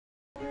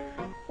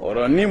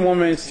oro ni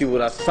momen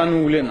sibura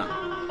sanulena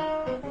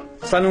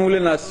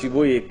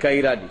sibo ye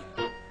kaira di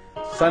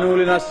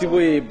sanulena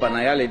sibo ye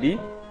banayale di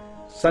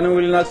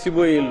sanulena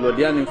sibo ye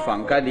lodiani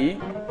fanka di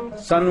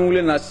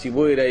sanulena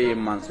sibo ye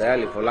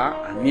mansayale fola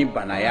ani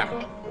banaya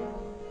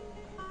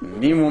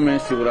ni momen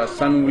sibura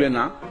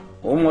sanulena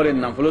o more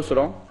nanfolo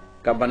soro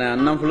ka banaya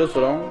nanfolo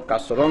soro ka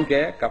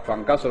soronke ka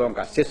fanka soro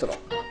ka sesoro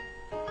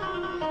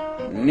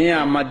ni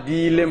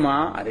amadile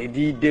ma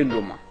aredi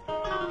dendoma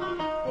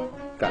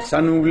ka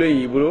sanule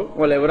yibro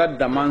wala wara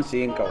daman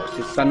sin ka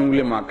si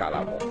sanule ma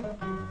kala bo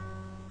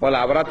wala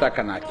abrata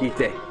kana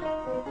kite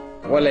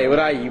wala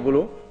wara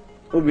yibro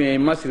ubi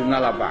masri na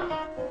laba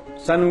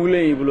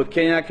sanule yibro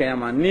kenya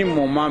ma ni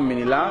moma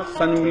minila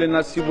sanule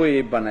na sibo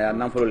e banaya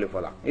nanfolo le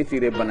fola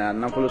itire banaya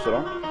nanfolo soro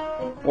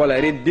wala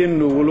re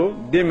dendo wolo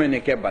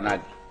demene ke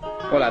banadi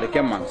wala re ke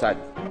mansadi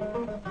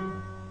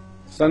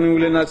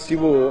sanule na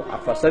sibo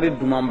afasari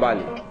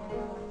dumambali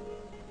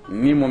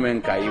ni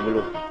momen ka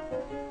yiblo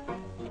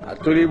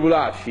atori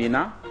bula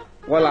afina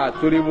wala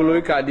atori bulo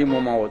ka di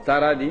moma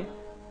otaradi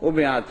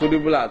obe atori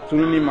bula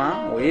turuni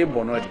ma o ye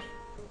bonodi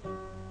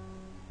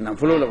na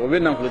fulo la obe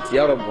na fulo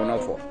tiyaro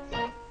bonofo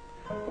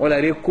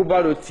wala re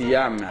kubaro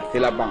tiyama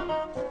telaban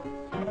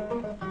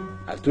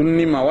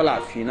aturuni ma wala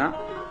afina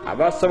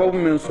aba sababu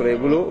men sore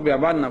bulo obe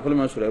aba na fulo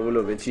men sore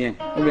bulo be tien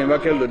obe ba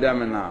kel do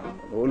damena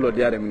o lo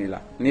diare minila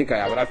ni ka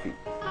yabrafi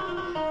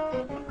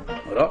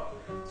oro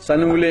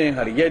sanule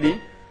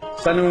hariyadi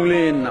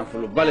sanule na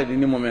fulo baladi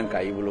ni momen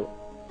ka yibulo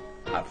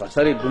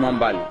afasari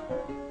dumambali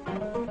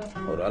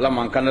oro ala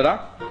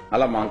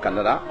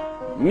mankandara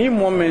ni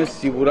momen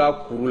sibura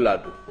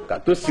kuruladu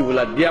kato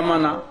sibula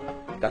diamana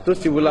kato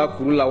sibula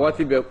kurula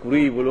wati be kuru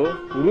yibulo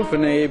kuru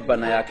fene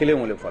banaya kele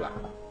ngole fola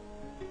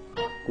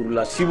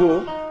kurula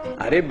sibo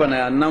are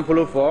banaya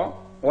nanfolo fo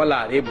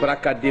wala are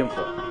braka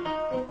demfo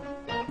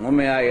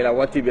momen ya ira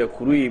wati be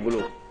kuru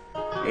yibulo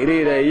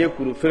ire ye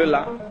kuru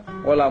ferla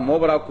wala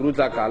mobra kuru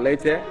ta ka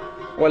lete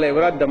wala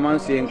ibra daman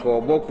sen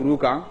ko bo kuru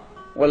kan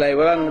wala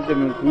ibra nte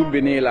min kuru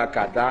bene la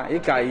kata e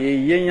ka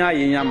ye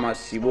yenya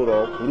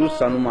masiboro kuru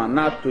sanuma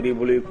na tori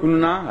bolo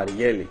kunna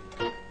hariyele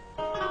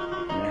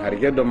me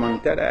hariye do man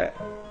tere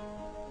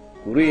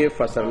kuru ye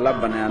fasar la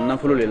bana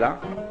nanfulo lela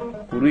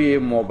kuru ye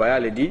mobaya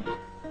le di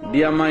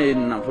diama ye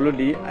nanfulo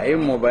di ay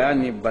mobaya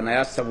ni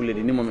banaya sabule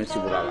di ni mo men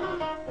siburala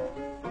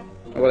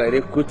wala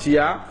ire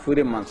kutiya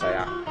fure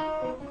mansaya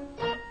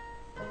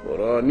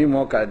oro ni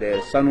mo ka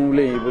de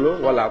sanule yibulo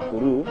wala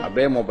kuru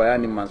abe mo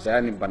bayani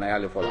mansaya ni banaya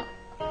le fola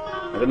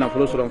rena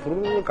fulo sura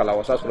furu kala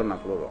wasa sura na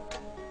furu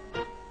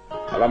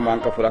ala man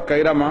ka fura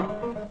kaira ma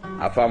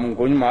afam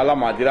ko nyuma ala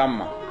ma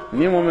dirama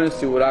ni mo men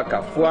siwura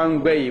ka fuan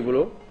gbe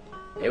yibulo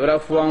ebra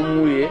fuan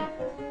muye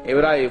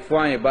ebra e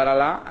fuan e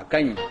barala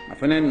akanyi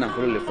afene na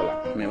furu le fola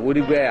me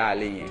wodi gbe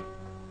ale yen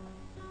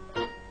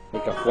e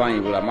ka fuan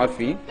yibula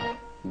mafi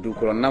du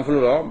ko na furu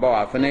ro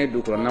ba afene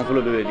du ko na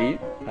furu do di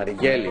ari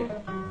gele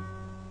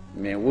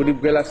me wodi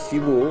bela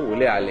sibo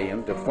wole ale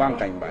yam te fuan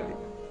kan bali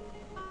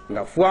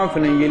nga fuan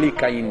fene yeli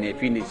kayin ne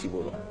fi ne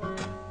siboro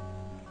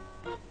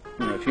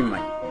ne fi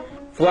mai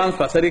fuan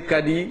fasari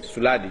kadi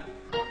suladi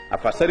a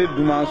fasari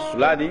duma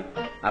suladi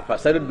a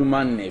fasari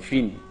duma ne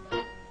fini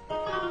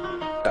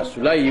ka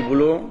sulai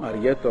bulo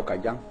ariyeto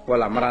kajang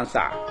wala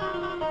maransa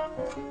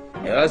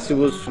era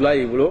sibo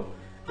sulai bulo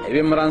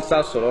ebe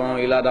maransa soro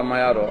ila da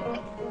mayaro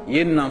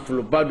yen nan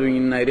fulu badu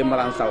yinna ire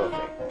maransa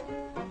wofe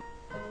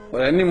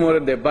wala ni more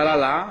de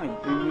barala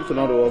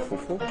sono ro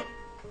fufu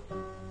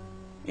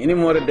ini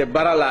more de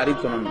barala ri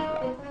tono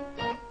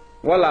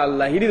wala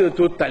la hidi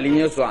to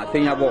talinye so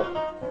atenya bo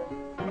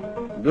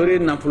dore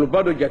na fulu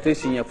bado jate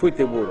sinya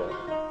fuite boro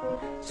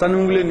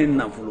sanungule ni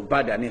na fulu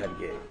bada ni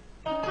harge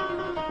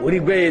wori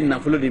gbe na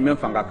fulu di men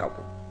fanga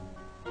kapo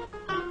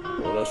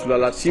wala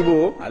sulala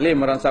sibo ale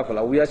maransa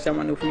fala wiya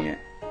shamane funye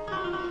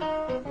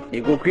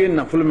ego kwe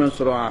na fulu men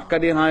soro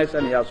akade ha esa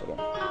ni yasoro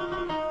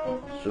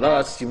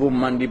sulala sibo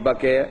mandi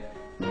bake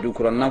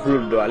dukura na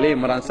fulu do ale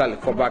maransa le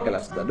fo bakala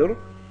stador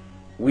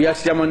wiya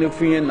shamane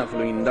funye na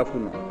fulu inda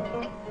kuno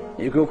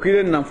ego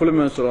kwe na fulu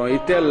men soro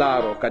ite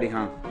laro kadi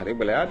ha are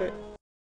bele ade